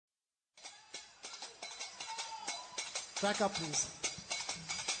Back up, please.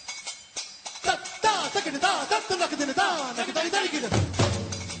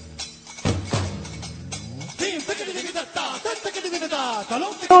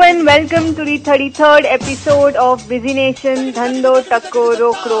 Hello and welcome to the 33rd episode of Busy Nation Dhando Takko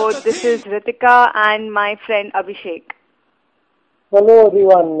Rokro. This is Ritika and my friend Abhishek. Hello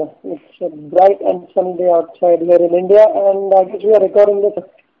everyone, it's a bright and sunny day outside here in India, and I guess we are recording this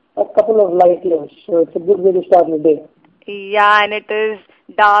a couple of light years, so it's a good way to start the day. Yeah, and it is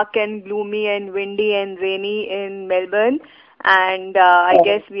dark and gloomy and windy and rainy in Melbourne, and I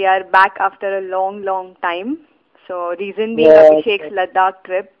guess we are back after a long time. So reason being Abhishek's Ladakh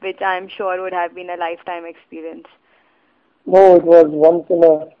trip, which I am sure would have been a lifetime experience. No, it was once in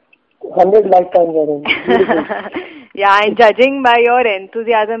 100 lifetimes, I think. Yeah, and judging by your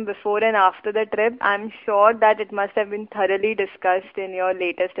enthusiasm before and after the trip, I'm sure that it must have been thoroughly discussed in your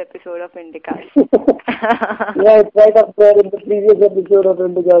latest episode of Indicast. Yeah, it's right up there in the previous episode of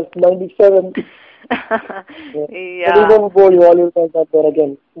Indicast, 97. Yeah. But we won't bore you, all you'll find that there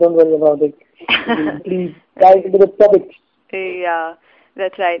again. Don't worry about it. Please dive into the topics. Yeah,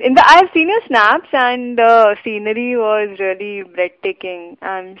 that's right. I've seen your snaps and the scenery was really breathtaking.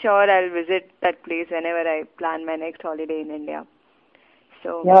 I'm sure I'll visit that place whenever I plan my next holiday in India.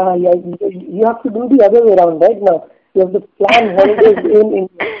 So Yeah, you have to do the other way around right now. You have to plan holidays in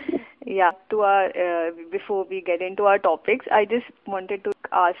India. Yeah, before we get into our topics, I just wanted to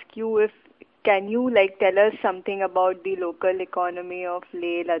ask you can you tell us something about the local economy of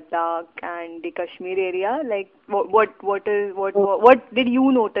Leh, Ladakh and the Kashmir area? What did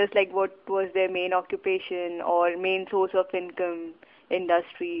you notice? What was their main occupation or main source of income,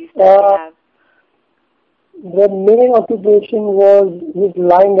 industries that they have? The main occupation was just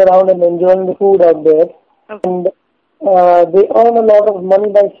lying around and enjoying the food out there. Okay. And they earn a lot of money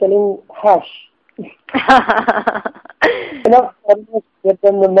by selling hash. Enough to get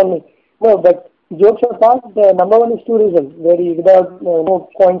them the money. No, but jokes apart, the number one is tourism, without no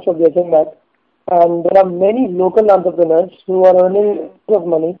points of getting that. And there are many local entrepreneurs who are earning a lot of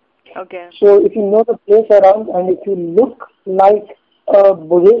money. Okay. So if you know the place around and if you look like a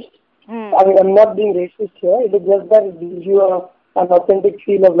Buddhist, I mean, I'm not being racist here, it is just that it gives you an authentic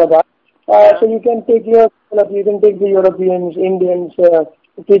feel of Ladakh. So you can take the Europeans, Indians,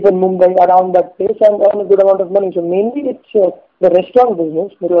 people in Mumbai around that place and earn a good amount of money. So mainly it's the restaurant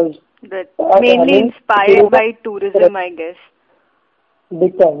business because mainly inspired by tourism, I guess.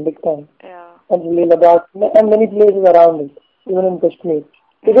 Big time. Yeah. And Ladakh and many places around it, even in Kashmir.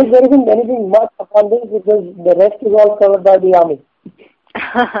 Because there isn't anything much upon this because the rest is all covered by the army.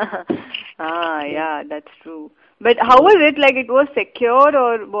 Yeah, that's true. But how was it? It was secure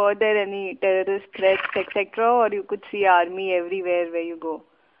or were there any terrorist threats, etc.? Or you could see army everywhere where you go?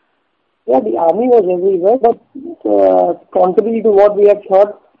 Yeah, the army was everywhere, but contrary to what we had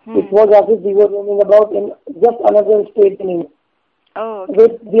thought, it was as if we were roaming about in just another state in India. Oh, okay.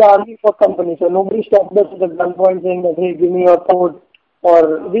 With the army for company. So nobody stopped us at gunpoint saying that, hey, give me your code.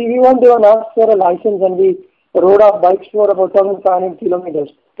 Or we weren't even asked for a license and we rode our bikes for about 1,500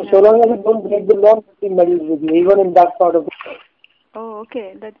 kilometers. So long as you don't break the law, nothing medals with you, even in that part of the world. Oh,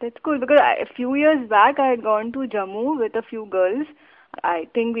 okay. That's cool. Because a few years back, I had gone to Jammu with a few girls. I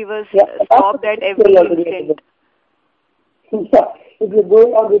think we were stopped at every instant. Yeah, if you're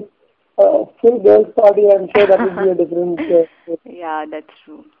going out with full girls party, I'm sure that would be a different... Yeah, that's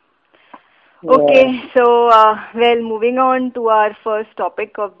true. Yeah. Okay, so, moving on to our first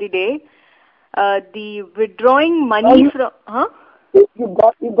topic of the day. The withdrawing money from... Huh? You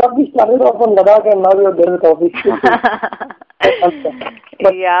got me started off on Ladakh and now you're there with office.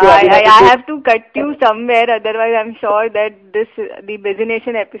 I have to cut you somewhere, otherwise I'm sure that the Busy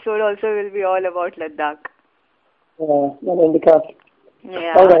Nation episode also will be all about Ladakh.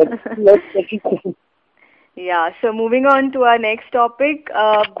 Yeah. All right, let's get it. Yeah, so moving on to our next topic,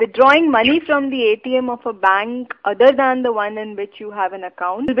 withdrawing money from the ATM of a bank other than the one in which you have an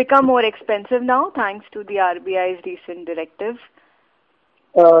account will become more expensive now thanks to the RBI's recent directive.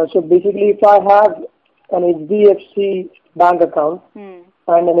 So basically, if I have an HDFC bank account and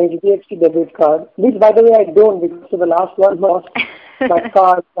an HDFC debit card, which by the way I don't because for the last 1 month my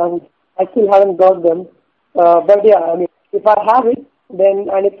cards and I still haven't got them. But yeah, I mean, if I have it, then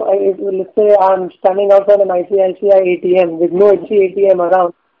and if let's say I'm standing outside an ICICI ATM with no ATM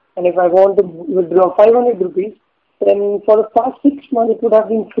around, and if I want to withdraw 500 rupees, then for the past 6 months it would have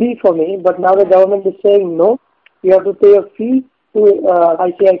been free for me. But now the government is saying no, you have to pay a fee to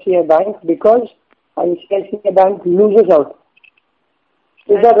ICICI Bank because ICICI Bank loses out.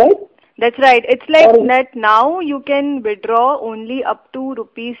 Is that right? That's right. It's like that now you can withdraw only up to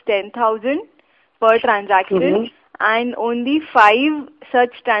rupees 10,000 per transaction and only 5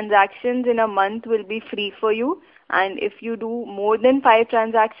 such transactions in a month will be free for you. And if you do more than 5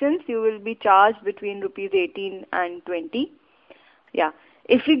 transactions, you will be charged between rupees 18 and 20. Yeah.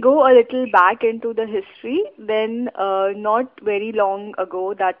 If we go a little back into the history, then not very long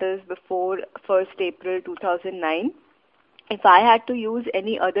ago, that is before 1st April 2009, if I had to use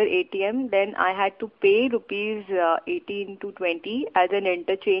any other ATM, then I had to pay rupees 18 to 20 as an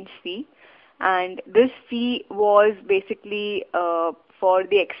interchange fee. And this fee was basically for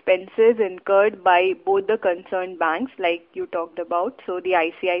the expenses incurred by both the concerned banks, like you talked about, so the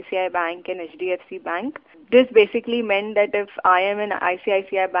ICICI Bank and HDFC Bank. This basically meant that if I am an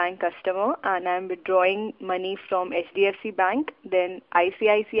ICICI Bank customer and I am withdrawing money from HDFC Bank, then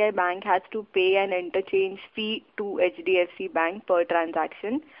ICICI Bank has to pay an interchange fee to HDFC Bank per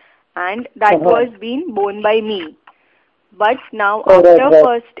transaction, and that was being borne by me. But now, after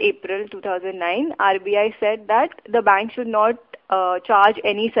 1st April 2009, RBI said that the bank should not charge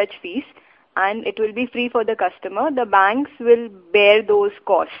any such fees, and it will be free for the customer. The banks will bear those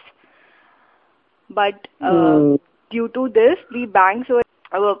costs. But due to this, the banks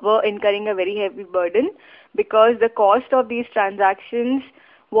were incurring a very heavy burden because the cost of these transactions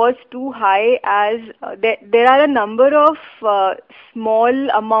was too high, as there are a number of small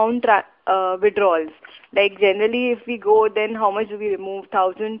amount withdrawals. Like generally, if we go, then how much do we remove?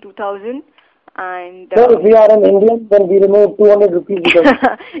 1,000, 2,000? And no, if we are an Indian, then we remove 200 rupees.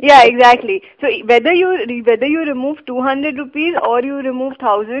 Yeah, exactly. So whether you remove 200 rupees or you remove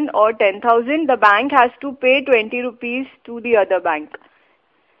 1,000 or 10,000, the bank has to pay 20 rupees to the other bank.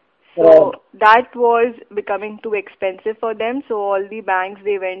 So that was becoming too expensive for them. So all the banks,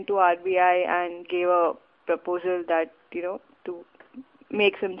 they went to RBI and gave a proposal that, to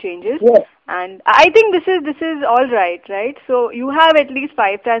make some changes. Yes. And I think this is all right? So you have at least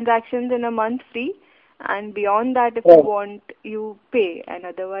 5 transactions in a month free, and beyond that, if you want, you pay, and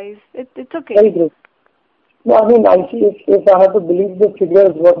otherwise it's okay. Very good. No, I mean, I see if I have to believe the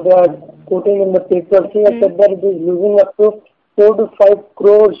figures, what they are quoting in the paper, I said that it is losing up to 4 to 5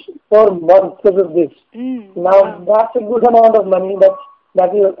 crores per month because of this. Now, that's a good amount of money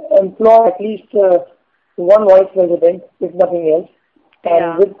that will employ at least one vice president, if nothing else.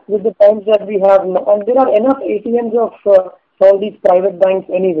 And with the times that we have now, and there are enough ATMs of all these private banks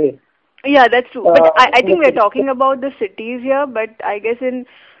anyway. Yeah, that's true. But I think we're talking about the cities here, but I guess in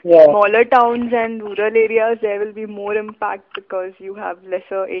smaller towns and rural areas, there will be more impact because you have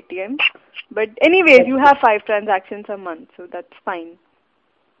lesser ATMs. But anyways, you have 5 transactions a month, so that's fine.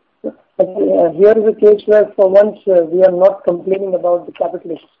 Here is a case where for once we are not complaining about the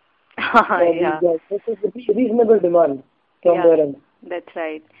capitalists. This is a reasonable demand from their end. That's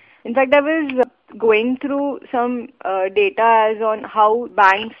right. In fact, I was going through some data as on how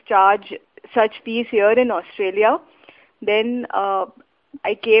banks charge such fees here in Australia. Then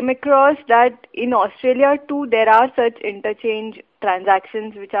I came across that in Australia too there are such interchange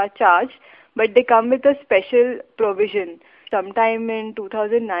transactions which are charged, but they come with a special provision. Sometime in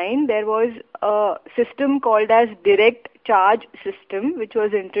 2009, there was a system called as direct charge system which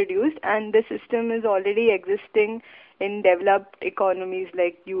was introduced, and the system is already existing in developed economies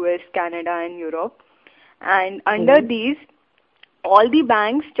like US, Canada and Europe. And under these, all the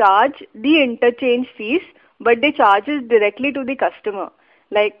banks charge the interchange fees, but they charge it directly to the customer.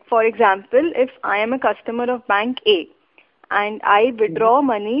 Like, for example, if I am a customer of Bank A and I withdraw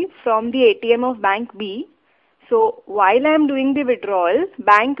money from the ATM of Bank B, so while I am doing the withdrawal,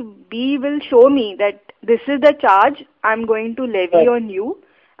 Bank B will show me that this is the charge I am going to levy on you,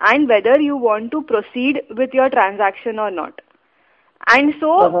 and whether you want to proceed with your transaction or not. And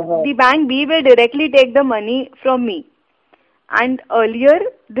so the Bank B will directly take the money from me. And earlier,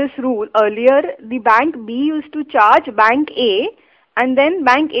 the Bank B used to charge Bank A, and then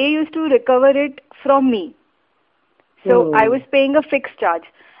Bank A used to recover it from me. So I was paying a fixed charge.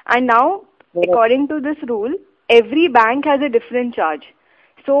 And now, according to this rule, every bank has a different charge.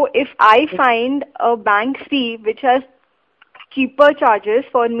 So if I find a Bank C which has cheaper charges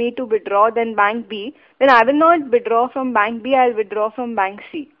for me to withdraw than Bank B, then I will not withdraw from Bank B, I will withdraw from Bank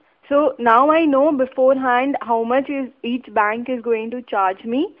C. So now I know beforehand how much each bank is going to charge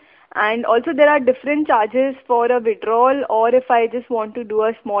me, and also there are different charges for a withdrawal or if I just want to do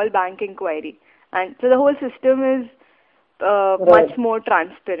a small bank inquiry. And so the whole system is much more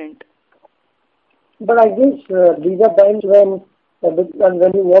transparent. But I guess these are times when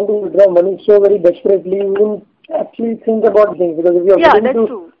you want to withdraw money so very desperately, you won't actually think about things, because if you are willing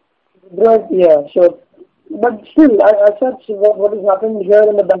to withdraw, sure. But still, as such, what has happened here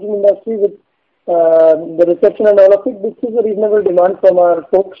in the banking industry with the reception and all of it, this is a reasonable demand from our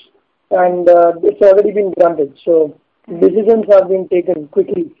folks. and it's already been granted. So decisions are being taken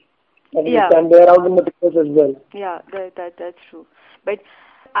quickly, and they are out in the papers as well. Yeah, that's true. But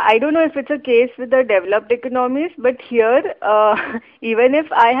I don't know if it's a case with the developed economies, but here, even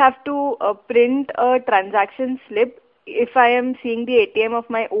if I have to print a transaction slip, if I am seeing the ATM of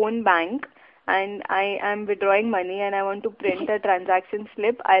my own bank and I am withdrawing money and I want to print a transaction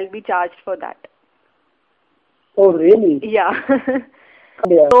slip, I'll be charged for that. Oh, really? Yeah.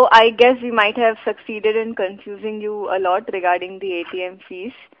 So I guess we might have succeeded in confusing you a lot regarding the ATM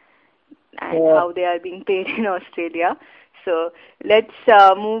fees and how they are being paid in Australia. So let's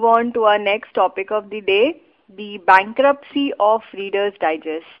move on to our next topic of the day, the bankruptcy of Reader's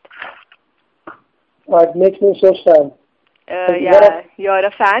Digest. It makes me so sad. You're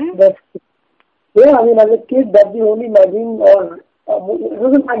a fan? Yeah, I mean, as a kid, that's the only magazine, or it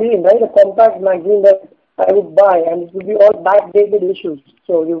was a magazine, right? A compact magazine that I would buy, and it would be all backdated issues.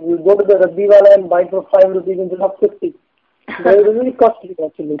 So you go to the Rugby Wala and buy for 5 rupees instead of 50. They were really costly,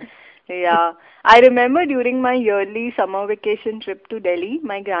 actually. Yeah. I remember during my yearly summer vacation trip to Delhi,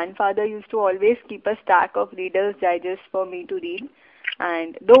 my grandfather used to always keep a stack of Reader's Digest for me to read.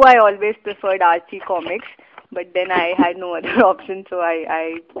 And though I always preferred Archie comics, but then I had no other option, so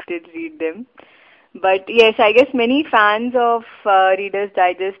I did read them. But yes, I guess many fans of Reader's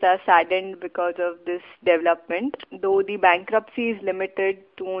Digest are saddened because of this development, though the bankruptcy is limited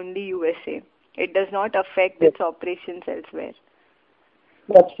to only USA. It does not affect its operations elsewhere.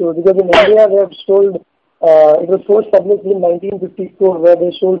 That's true, because in India they have sold, it was first published in 1954, where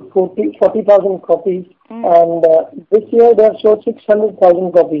they sold 40,000 copies, and this year they have sold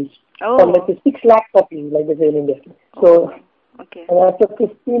 600,000 copies, or like 6 lakh copies, like they say in India. So, and that's a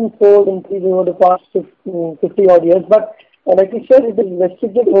 15-fold increase over the past 50 odd years. But like you said, it is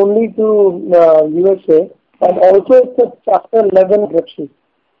restricted only to USA, and also it's a Chapter 11 bankruptcy.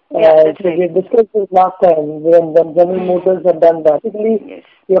 That's right. We discussed this last time when General Motors had done that. Basically,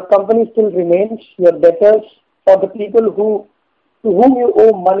 your company still remains. Your debtors, or the people to whom you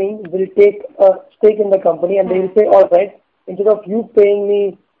owe money, will take a stake in the company, and they will say, all right, instead of you paying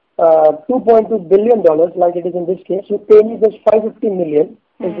me $2.2 billion, like it is in this case, you pay me just $550 million,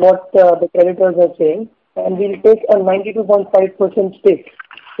 is what the creditors are saying, and we'll take a 92.5% stake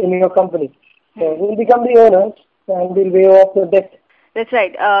in your company. So we'll become the owners, and we'll waive off the debt. That's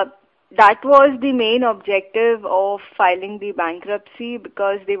right. That was the main objective of filing the bankruptcy,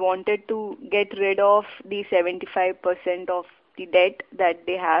 because they wanted to get rid of the 75% of the debt that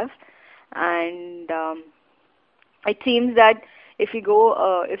they have. And it seems that if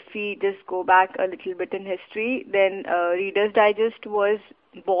we just go back a little bit in history, then Reader's Digest was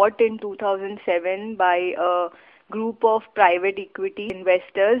bought in 2007 by a group of private equity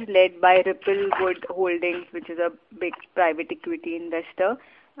investors led by Ripplewood Holdings, which is a big private equity investor.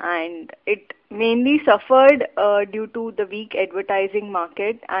 And it mainly suffered due to the weak advertising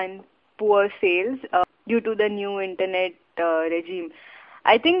market and poor sales due to the new internet regime.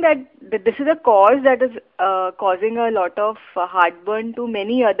 I think that this is a cause that is causing a lot of heartburn to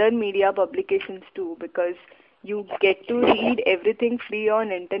many other media publications too, because you get to read everything free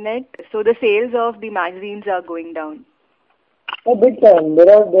on internet, so the sales of the magazines are going down. A big time. There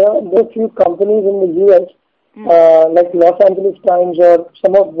are few companies in the US, like Los Angeles Times or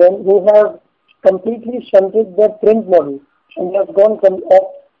some of them, who have completely shunted their print model, and they have gone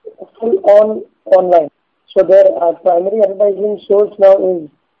full on online. So their primary advertising source now is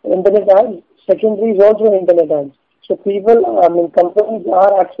internet ads. Secondary is also internet ads. So companies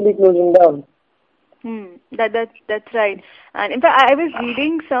are actually closing down. That's right. And in fact, I was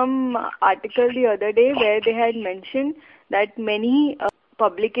reading some article the other day where they had mentioned that many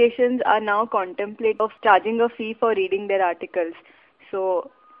publications are now contemplating of charging a fee for reading their articles. So,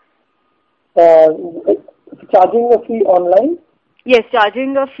 charging a fee online? Yes,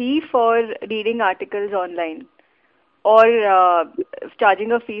 charging a fee for reading articles online, or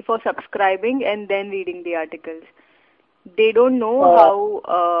charging a fee for subscribing and then reading the articles. They don't know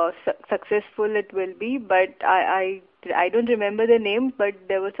how successful it will be, but I don't remember the name, but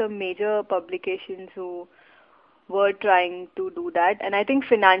there were some major publications who were trying to do that. And I think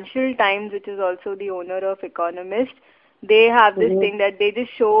Financial Times, which is also the owner of Economist, they have this thing that they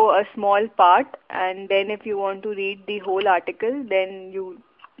just show a small part, and then if you want to read the whole article, then you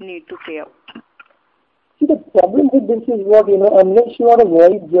need to pay up. See, the problem with this is unless you are a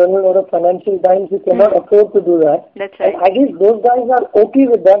World Journal or a Financial Times, you cannot afford to do that. That's right. And I guess those guys are okay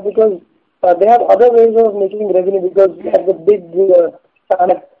with that because they have other ways of making revenue, because the big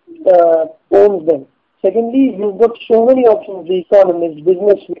owns them. Secondly, you've got so many options: The Economist,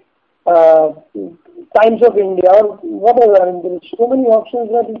 Business, Times of India or whatever. And there are so many options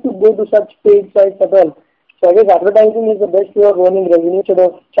that if you go to such paid sites at all. So I guess advertising is the best way of earning revenue instead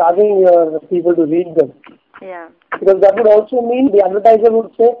of charging your people to read them. Yeah. Because that would also mean the advertiser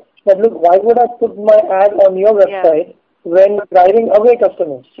would say that, look, why would I put my ad on your website when driving away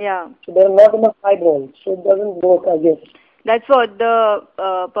customers? Yeah. So there are not enough eyeballs. So it doesn't work, I guess. That's what the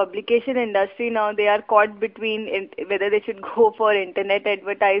publication industry now, they are caught between whether they should go for internet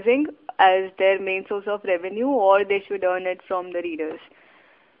advertising as their main source of revenue or they should earn it from the readers.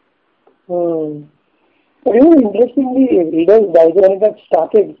 But interestingly, Reader's Digest, when it had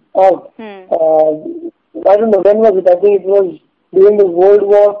started out, I don't know, when was it? I think it was during the World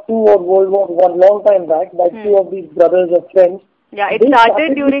War II or World War I, long time back, by two of these brothers or friends. Yeah, it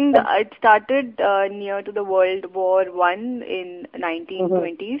started near to the World War I in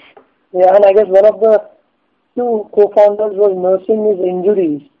 1920s. Yeah, and I guess one of the two co-founders was nursing his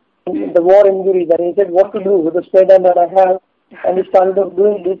injuries, the war injuries, and he said what to do with the spare time that I have, and he started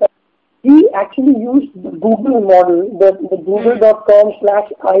doing this. He actually used the Google model, the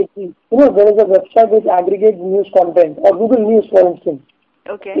google.com/IT. There is a website which aggregates news content, or Google News, for instance.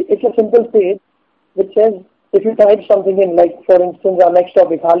 Okay. It's a simple page which says, if you type something in, like, for instance, our next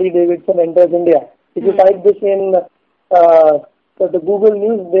topic, Harley Davidson enters India. If you type this in the Google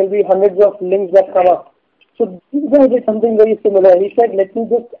News, there will be hundreds of links that come up. So this guy did something very similar. He said, let me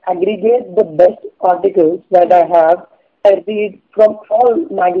just aggregate the best articles that I have, I read from all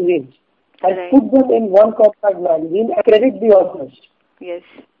magazines. I put them in one compact magazine and credit the authors. Yes.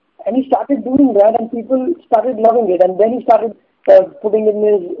 And he started doing that and people started loving it. And then he started putting in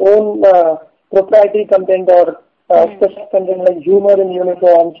his own proprietary content or special content like humor in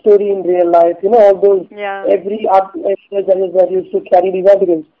uniform, story in real life, all those, every art that used to carry these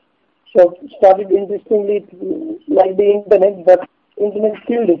articles. So started interestingly like the internet, but internet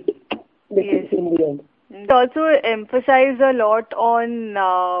killed it in the end. It also emphasized a lot on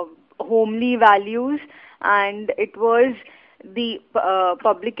homely values, and it was the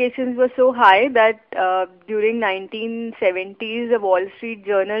publications were so high that during 1970s the Wall Street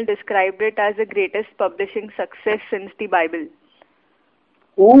Journal described it as the greatest publishing success since the Bible.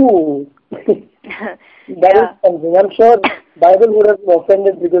 Ooh, that is something. I'm sure Bible would have been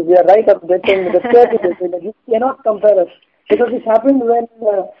offended because we are right up there saying the church. You cannot compare us because it happened when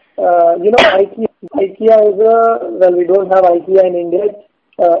IKEA. IKEA is we don't have IKEA in India.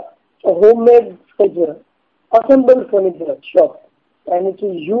 A homemade furniture, assembled furniture shop, and it's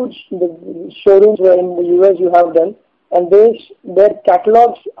a huge showrooms in the US you have them, and their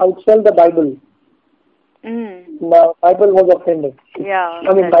catalogs outsell the Bible. Now Bible was offended. Yeah,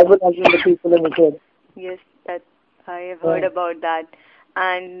 I mean Bible has been the people in the church. Yes, that I have heard about that,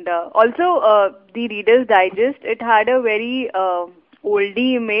 and also the Reader's Digest. It had a very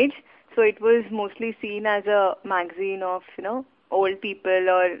oldie image, so it was mostly seen as a magazine of old people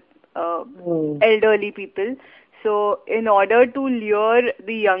or elderly people. So in order to lure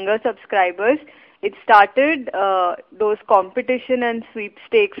the younger subscribers, it started those competition and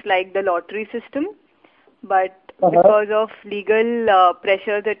sweepstakes like the lottery system. But because of legal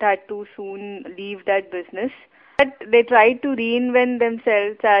pressures, it had to soon leave that business. But they tried to reinvent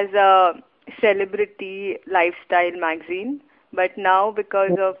themselves as a celebrity lifestyle magazine. But now,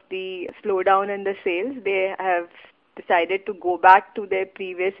 because of the slowdown in the sales, they have decided to go back to their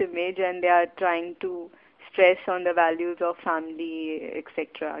previous image, and they are trying to stress on the values of family,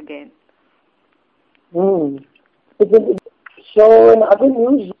 etc. again. So in other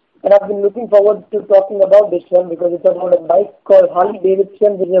news, and I've been looking forward to talking about this one because it's about a bike called Harley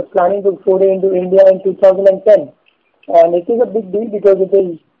Davidson which is planning to foray into India in 2010. And it is a big deal because it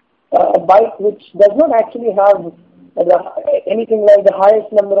is a bike which does not actually have anything like the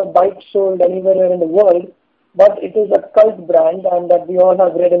highest number of bikes sold anywhere in the world, but it is a cult brand and that we all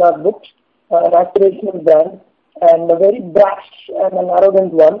have read in our books, an aspirational brand, and a very brash and an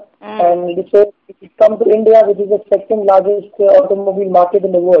arrogant one. And it come to India, which is the second largest automobile market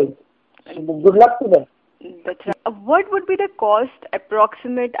in the world. So good luck to them. That's right. What would be the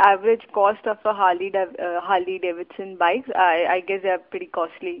approximate average cost of a Harley Davidson bikes? I guess they are pretty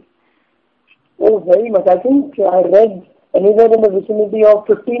costly. Oh, very much. I think I read anywhere in the vicinity of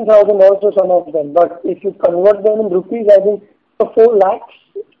 15,000 also some of them. But if you convert them in rupees, I think 4 lakhs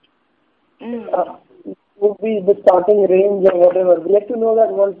would be the starting range or whatever. We have to know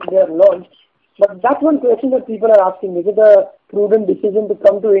that once they are launched. But that's one question that people are asking. Is it a prudent decision to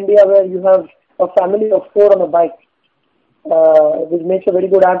come to India where you have a family of 4 on a bike? Which makes a very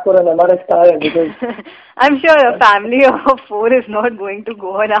good ad for an MRS tire because I'm sure a family of 4 is not going to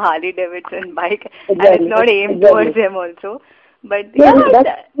go on a Harley Davidson bike, and it's not aimed towards them also. But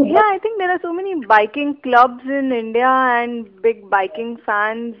I think there are so many biking clubs in India and big biking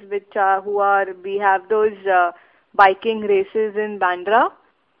fans we have those biking races in Bandra.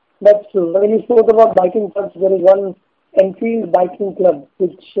 That's true. When you spoke about biking clubs, there is one Enfield biking club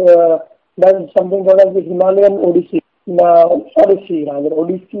which does something called as the Himalayan Odyssey. Odyssey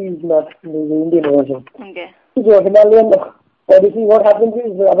is not the Indian version. Okay. So Himalayan Odyssey, what happens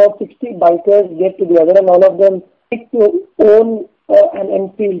is about 60 bikers get together and all of them pick to own an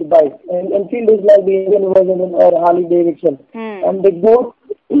Enfield bike. And Enfield is like the Indian version or Harley Davidson. And they go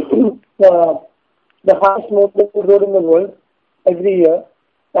the highest mountain road in the world every year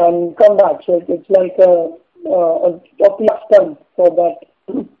and come back. So it's like a club for that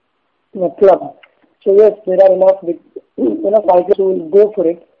club. So yes, there are enough bikers who will go for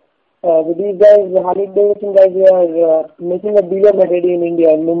it. With these guys, the Harley Davidson guys, they are making a dealer already in India,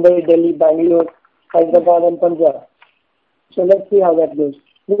 in Mumbai, Delhi, Bangalore, Hyderabad and Punjab. So let's see how that goes.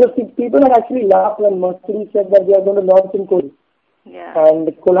 Because people have actually laughed when Mercedes said that they are going to launch in Kolhapur. Yeah. And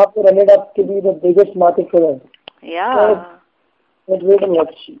Kolhapur ended up to be the biggest market for them. Yeah. So let's wait and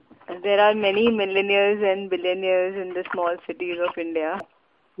watch. There are many millionaires and billionaires in the small cities of India.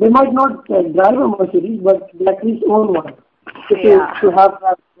 They might not drive a Mercedes, but they at least own one. To have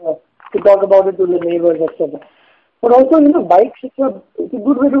that, to talk about it to the neighbors, etc. But also, bikes, it's a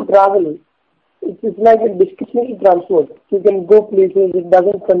good way to travel. It's like a discretionary transport. You can go places, it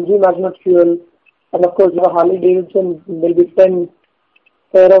doesn't consume as much fuel. And of course, Harley Davidson, there will be 10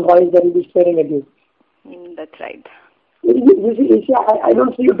 pair of eyes that will be staring at you. That's right. You see, Isha, I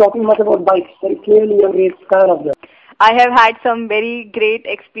don't see you talking much about bikes. Very clearly, you're a great fan of them. I have had some very great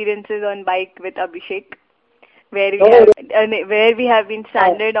experiences on bike with Abhishek, where we have been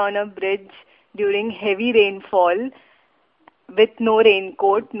stranded on a bridge during heavy rainfall with no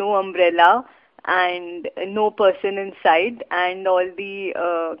raincoat, no umbrella, and no person inside, and all the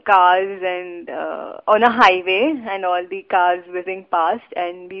cars and on a highway, and all the cars whizzing past,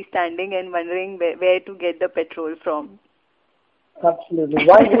 and we standing and wondering where to get the petrol from. Absolutely.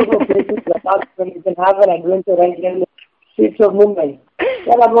 Why go to places like that when you can have an adventure right here in the streets of Mumbai?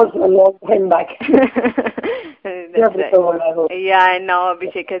 Yeah, that was a long time back. That's right. Yeah, and now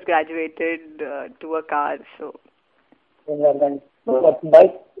Abhishek has graduated to a car, so. Yeah, but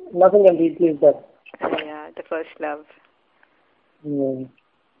bike, nothing can replace that. Yeah, the first love. Yeah.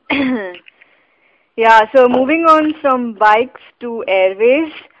 Yeah, so moving on from bikes to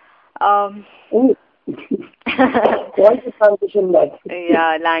airways. Quite a transition that.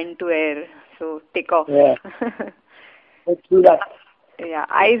 Yeah, land to air. So take off. Yeah. Let's do that. Yeah,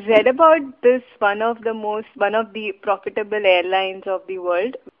 I read about this one of the profitable airlines of the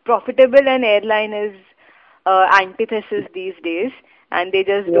world. Profitable and airline is antithesis these days, and they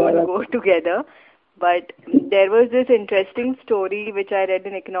just don't go together. But there was this interesting story which I read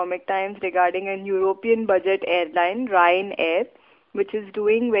in Economic Times regarding a European budget airline, Ryanair, which is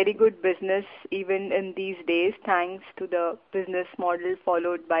doing very good business even in these days, thanks to the business model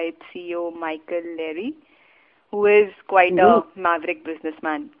followed by its CEO, Michael Lehrer, who is quite a maverick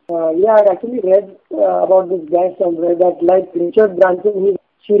businessman. Yeah, I actually read about this guy somewhere that, like Richard Branson, he's a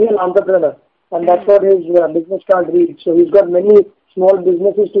serial entrepreneur, and that's what his business card reads. So he's got many small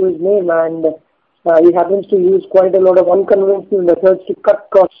businesses to his name, and he happens to use quite a lot of unconventional methods to cut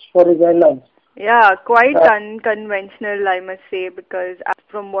costs for his airlines. Yeah, quite unconventional, I must say, because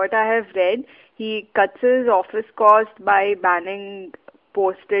from what I have read, he cuts his office cost by banning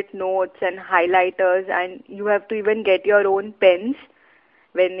post-it notes and highlighters, and you have to even get your own pens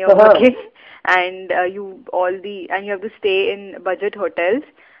when you're working, and you have to stay in budget hotels,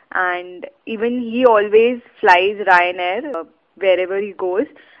 and even he always flies Ryanair wherever he goes.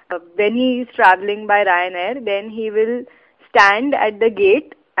 When he is traveling by Ryanair, then he will stand at the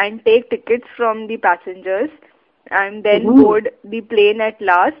gate and take tickets from the passengers and then board the plane at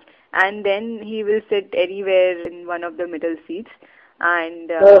last, and then he will sit anywhere in one of the middle seats. And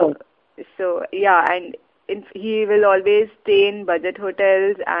he will always stay in budget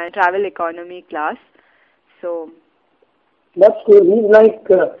hotels and travel economy class. So that's cool. He's like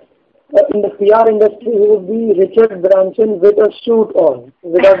in the PR industry, he would be Richard Branson with a suit on,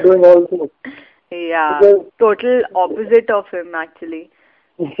 without doing all things. Yeah, total opposite of him actually.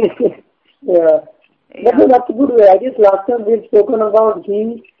 Yeah. That's a good way. I guess last time we had spoken about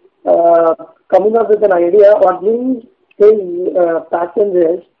him coming up with an idea ordering his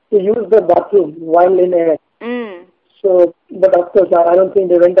passengers to use the bathroom while in air. So, but of course, I don't think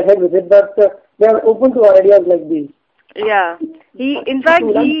they went ahead with it, but they are open to ideas like these. Yeah. He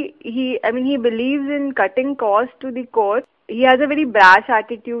believes in cutting costs to the core. He has a very brash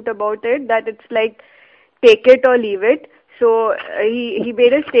attitude about it, that it's like take it or leave it. So he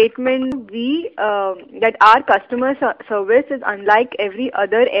made a statement that our customer service is unlike every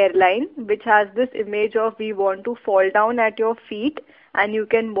other airline, which has this image of we want to fall down at your feet and you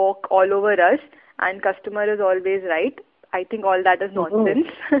can walk all over us, and customer is always right. I think all that is nonsense.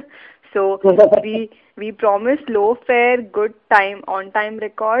 So we promise low fare, good time, on time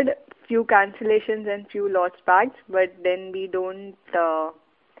record, few cancellations and few lost bags, but then we don't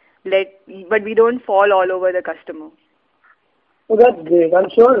we don't fall all over the customer. Oh, that's great. I'm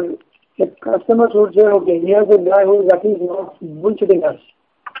sure the customers would say, okay, here's a guy who is at least not bullshitting us.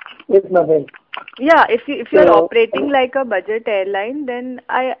 It's nothing. Yeah, if you're operating like a budget airline, then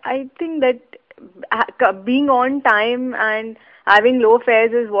I think that being on time and having low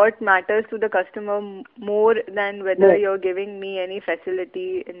fares is what matters to the customer more than whether you're giving me any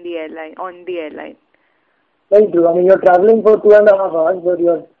facility in the airline, on the airline. Very true. I mean, you're traveling for 2.5 hours, but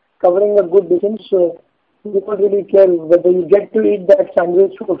you're covering a good distance, so you don't really care whether you get to eat that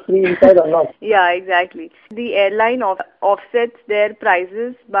sandwich for free inside or not. Yeah, exactly. The airline offsets their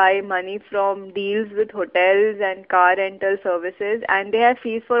prices by money from deals with hotels and car rental services, and they have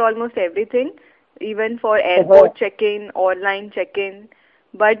fees for almost everything, even for airport check-in, online check-in.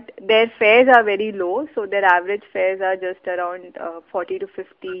 But their fares are very low, so their average fares are just around 40 to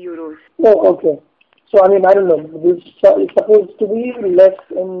 50 euros. Oh, okay. So, I mean, I don't know. It's supposed to be less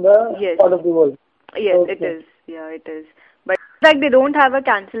in the part of the world. Yes, it is. Yeah, it is. But in fact, they don't have a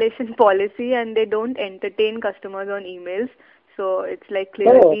cancellation policy and they don't entertain customers on emails. So it's like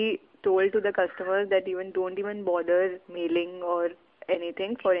clearly told to the customers that don't even bother mailing or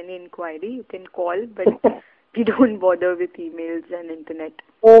anything for any inquiry. You can call, but we don't bother with emails and internet.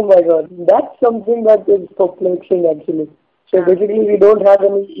 Oh my God, that's something that is perplexing actually. So basically, we don't have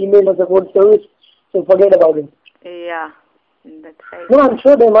any email or support service, so forget about it. Yeah. That's right. No, I'm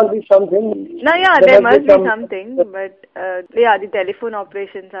sure there must be something. No, yeah, there must be something, but the telephone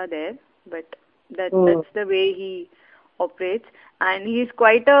operations are there, but that's the way he operates, and he's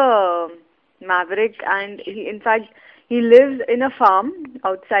quite a maverick, and in fact, he lives in a farm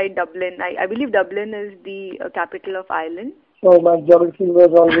outside Dublin. I believe Dublin is the capital of Ireland. Oh, my geography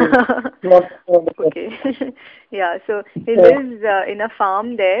was always not okay. Yeah, so he lives in a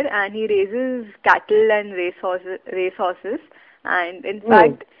farm there, and he raises cattle and racehorses. And in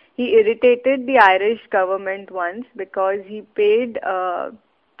fact, he irritated the Irish government once because he paid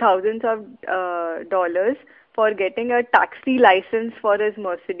thousands of dollars for getting a taxi license for his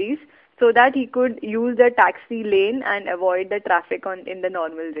Mercedes, so that he could use the taxi lane and avoid the traffic in the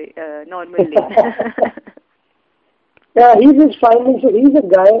normal lane. Yeah, he's a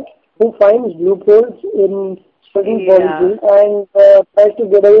guy who finds loopholes in certain policies and tries to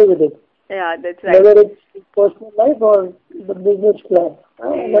get away with it. Yeah, that's right. Whether it's his personal life or the business class.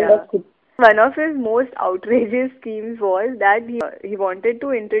 That's good. One of his most outrageous schemes was that he wanted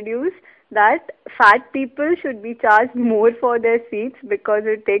to introduce that fat people should be charged more for their seats because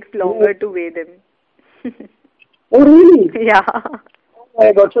it takes longer to weigh them. Oh, really? Yeah. Oh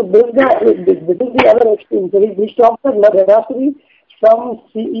my God, so this is the other extreme. So he talks that there has to be some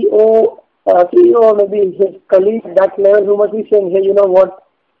CEO or maybe his colleague at that level who must be saying, hey, you know what,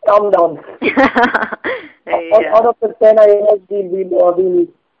 calm down. Out of the 10 IAS, we'll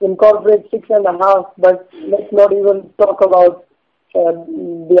incorporate 6.5, but let's not even talk about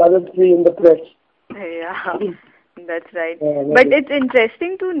the other 3 in the press. Yeah. That's right. But it's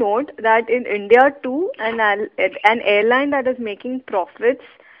interesting to note that in India too, an airline that is making profits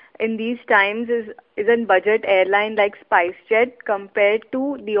in these times is a budget airline like SpiceJet compared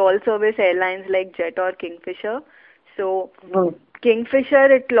to the all-service airlines like Jet or Kingfisher. So Kingfisher,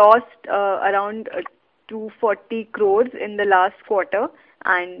 it lost around 240 crores in the last quarter,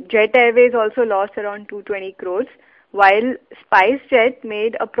 and Jet Airways also lost around 220 crores, while SpiceJet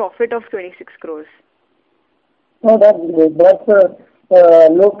made a profit of 26 crores. Oh, that's great. That's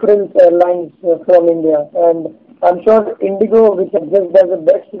low-frills airlines from India. And I'm sure Indigo, which exists as the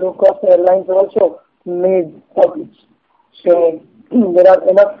best low-cost airlines, also made profits. So there are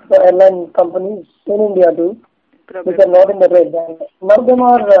enough airline companies in India too, which are not in the red. And one of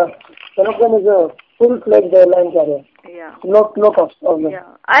them is a full-fledged airline carrier. Yeah. Low cost of them.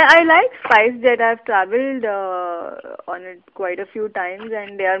 Yeah. I like SpiceJet. I've traveled on it quite a few times,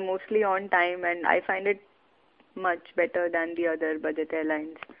 and they are mostly on time, and I find it much better than the other budget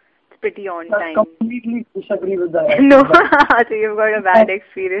airlines. It's pretty on time. I completely disagree with that. No, so you've got a bad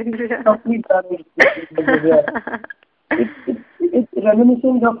experience. Complete bad experience. It's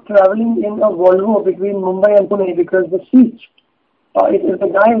reminiscent of traveling in a Volvo between Mumbai and Pune because the seats, if the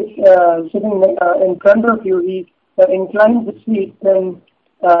guy is sitting in front of you, he inclines the seat, then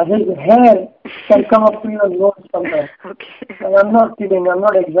his hair can come up to your nose sometimes. Okay. And I'm not kidding. I'm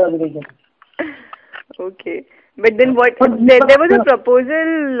not exaggerating. Okay. But then what? There was a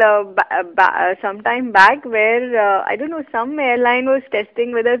proposal some time back where, I don't know, some airline was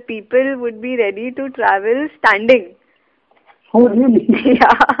testing whether people would be ready to travel standing. Oh, really?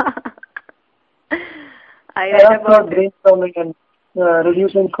 Yeah. I read about brainstorming and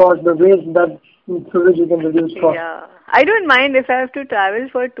reducing costs, the ways that through which you can reduce costs. Yeah. I don't mind if I have to travel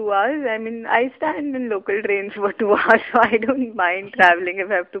for 2 hours. I mean, I stand in local trains for 2 hours, so I don't mind traveling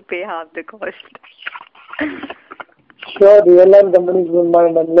if I have to pay half the cost. Sure, the airline companies won't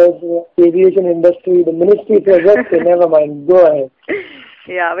mind unless the aviation industry, the ministry says, okay, never mind, go ahead.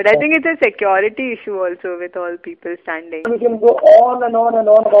 Yeah, but I think it's a security issue also with all people standing. We can go on and on and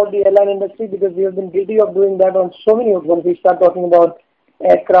on about the airline industry because we have been guilty of doing that on so many occasions. We start talking about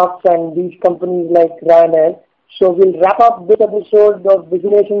aircrafts and these companies like Ryanair. So we'll wrap up this episode of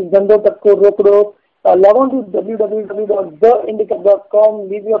Destinations Dhando Takko Rokdo. Log on to www.theindica.com.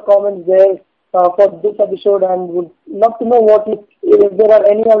 Leave your comments there for this episode, and would love to know if there are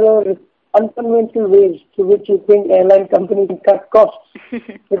any other unconventional ways through which you think airline companies can cut costs.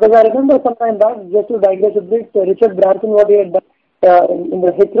 Because I remember some time back, just to digress a bit, Richard Branson, what he had done in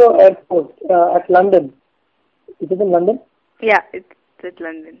the Heathrow Airport at London. Is it in London? Yeah, it's at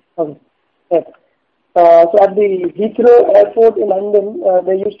London. Okay. Yes. So at the Heathrow Airport in London,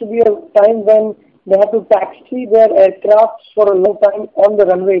 there used to be a time when they had to taxi their aircraft for a long time on the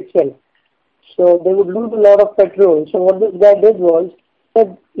runway itself. So they would lose a lot of petrol. So what this guy did was,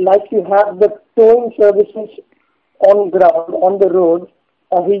 said, like you have the towing services on ground, on the road,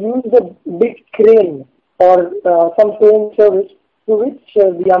 he used a big crane or some towing service to which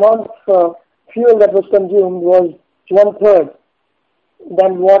the amount of fuel that was consumed was 1/3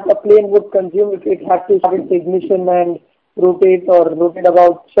 than what a plane would consume if it had to start its ignition and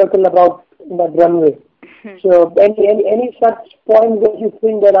circle about that runway. So any such points that you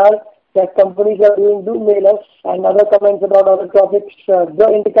think there are that companies are doing, do mail us, and other comments about other topics.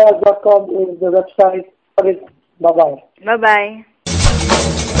 Theindica.com is the website for it. Bye-bye. Bye-bye.